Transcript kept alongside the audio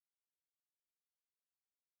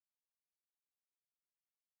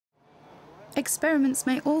Experiments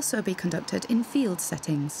may also be conducted in field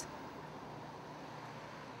settings.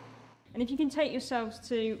 And if you can take yourselves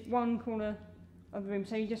to one corner of the room,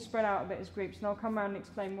 so you just spread out a bit as groups, and I'll come around and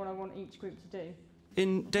explain what I want each group to do.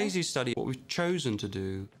 In Daisy's study, what we've chosen to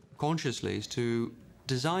do consciously is to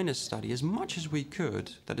design a study as much as we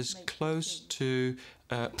could that is close to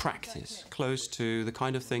practice, close to the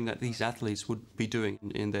kind of thing that these athletes would be doing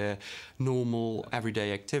in their normal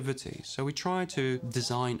everyday activities. So we try to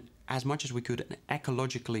design as much as we could an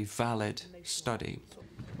ecologically valid study.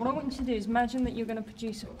 What I want you to do is imagine that you're going to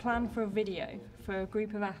produce a plan for a video for a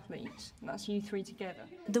group of athletes, and that's you three together.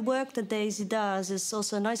 The work that Daisy does is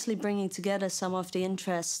also nicely bringing together some of the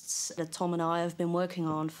interests that Tom and I have been working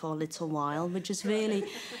on for a little while, which is really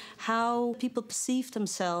how people perceive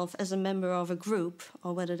themselves as a member of a group,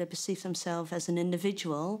 or whether they perceive themselves as an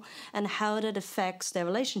individual, and how that affects their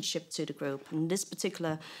relationship to the group. In this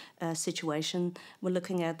particular situation, we're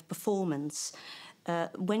looking at performance.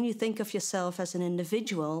 When you think of yourself as an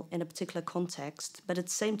individual in a particular context, but at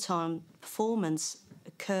the same time performance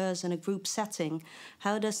occurs in a group setting,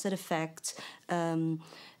 how does that affect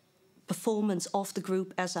performance of the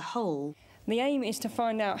group as a whole? The aim is to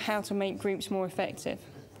find out how to make groups more effective.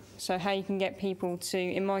 So how you can get people to,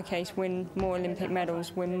 in my case, win more Olympic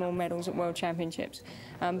medals, win more medals at World Championships.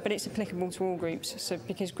 But it's applicable to all groups, so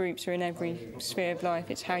because groups are in every sphere of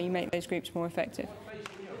life, it's how you make those groups more effective.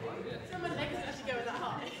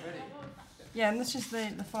 Yeah, and this is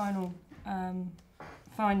the final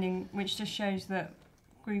finding, which just shows that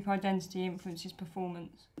group identity influences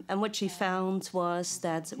performance. And what she found was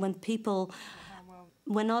that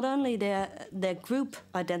when not only their group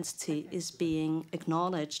identity is being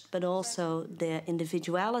acknowledged, but also their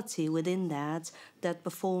individuality within that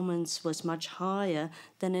performance was much higher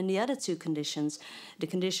than in the other two conditions. The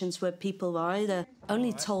conditions where people were either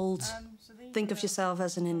only told think of yourself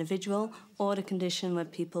as an individual, or the condition where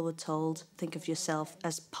people were told, think of yourself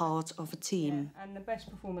as part of a team. Yeah, and the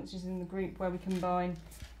best performance is in the group where we combine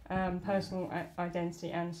personal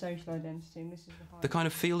identity and social identity. And this is the kind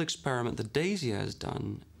of field experiment that Daisy has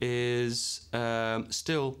done is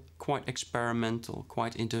still quite experimental,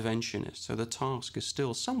 quite interventionist. So the task is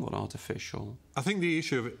still somewhat artificial. I think the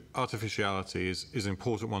issue of artificiality is an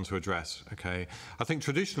important one to address, okay? I think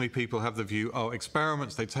traditionally people have the view, oh,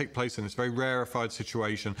 experiments, they take place in this very rarefied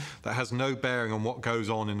situation that has no bearing on what goes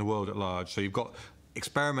on in the world at large. So you've got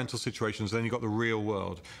experimental situations, then you've got the real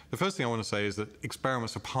world. The first thing I want to say is that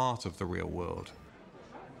experiments are part of the real world.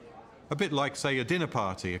 A bit like, say, a dinner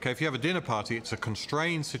party. Okay, if you have a dinner party, it's a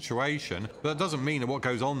constrained situation, but that doesn't mean that what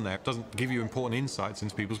goes on there doesn't give you important insights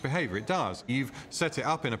into people's behaviour. It does. You've set it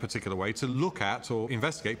up in a particular way to look at or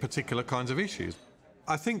investigate particular kinds of issues.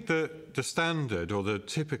 I think that the standard or the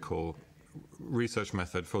typical research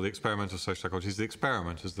method for the experimental social psychology is the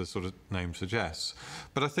experiment, as the sort of name suggests.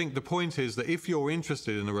 But I think the point is that if you're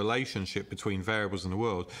interested in the relationship between variables in the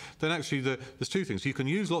world, then actually there's two things. You can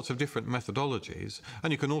use lots of different methodologies,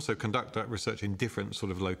 and you can also conduct that research in different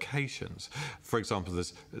sort of locations. For example,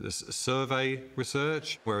 there's survey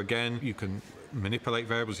research, where again you can manipulate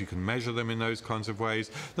variables, you can measure them in those kinds of ways.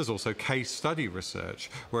 There's also case study research,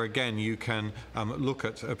 where again you can look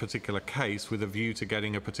at a particular case with a view to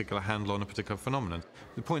getting a particular handle on a particular phenomenon.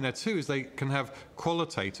 The point there too is they can have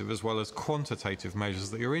qualitative as well as quantitative measures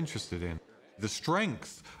that you're interested in. The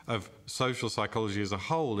strength of social psychology as a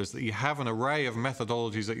whole is that you have an array of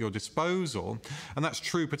methodologies at your disposal, and that's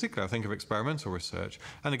true particularly, I think, of experimental research.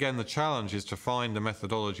 And again, the challenge is to find a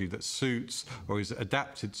methodology that suits or is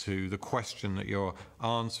adapted to the question that you're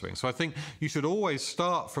answering. So I think you should always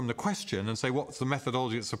start from the question and say, what's the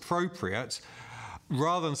methodology that's appropriate,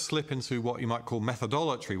 rather than slip into what you might call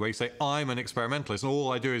methodolatry, where you say, I'm an experimentalist and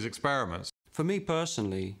all I do is experiments. For me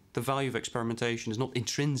personally, the value of experimentation is not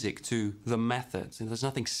intrinsic to the methods. There's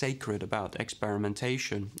nothing sacred about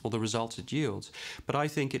experimentation or the results it yields. But I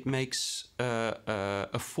think it makes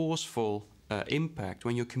a forceful impact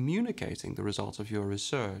when you're communicating the results of your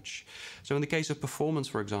research. So in the case of performance,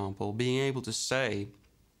 for example, being able to say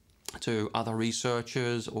to other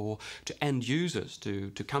researchers or to end users,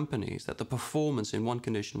 to companies, that the performance in one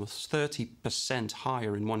condition was 30%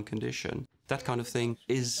 higher in one condition, that kind of thing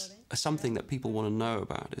is something that people want to know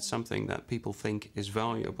about. It's something that people think is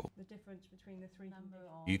valuable.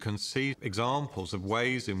 You can see examples of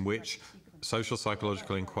ways in which social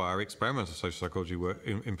psychological inquiry, experimental social psychology work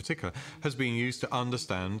in particular, has been used to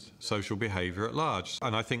understand social behaviour at large.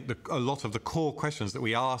 And I think a lot of the core questions that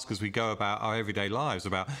we ask as we go about our everyday lives,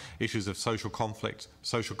 about issues of social conflict,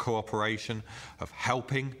 social cooperation, of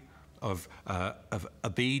helping, of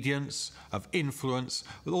obedience, of influence.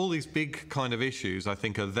 All these big kind of issues, I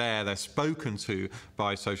think, are there. They're spoken to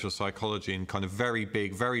by social psychology in kind of very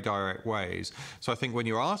big, very direct ways. So I think when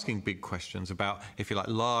you're asking big questions about, if you like,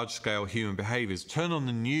 large-scale human behaviours, turn on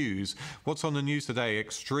the news. What's on the news today?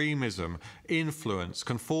 Extremism, influence,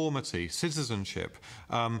 conformity, citizenship,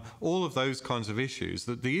 all of those kinds of issues.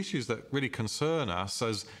 The issues that really concern us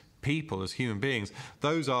as people, as human beings,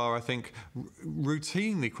 those are, I think,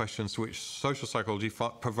 routinely questions to which social psychology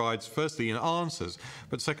provides, firstly, in answers,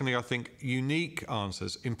 but secondly, I think, unique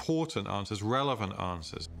answers, important answers, relevant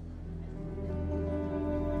answers.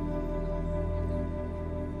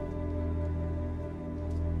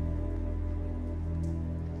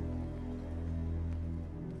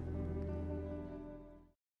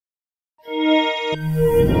 Thank you.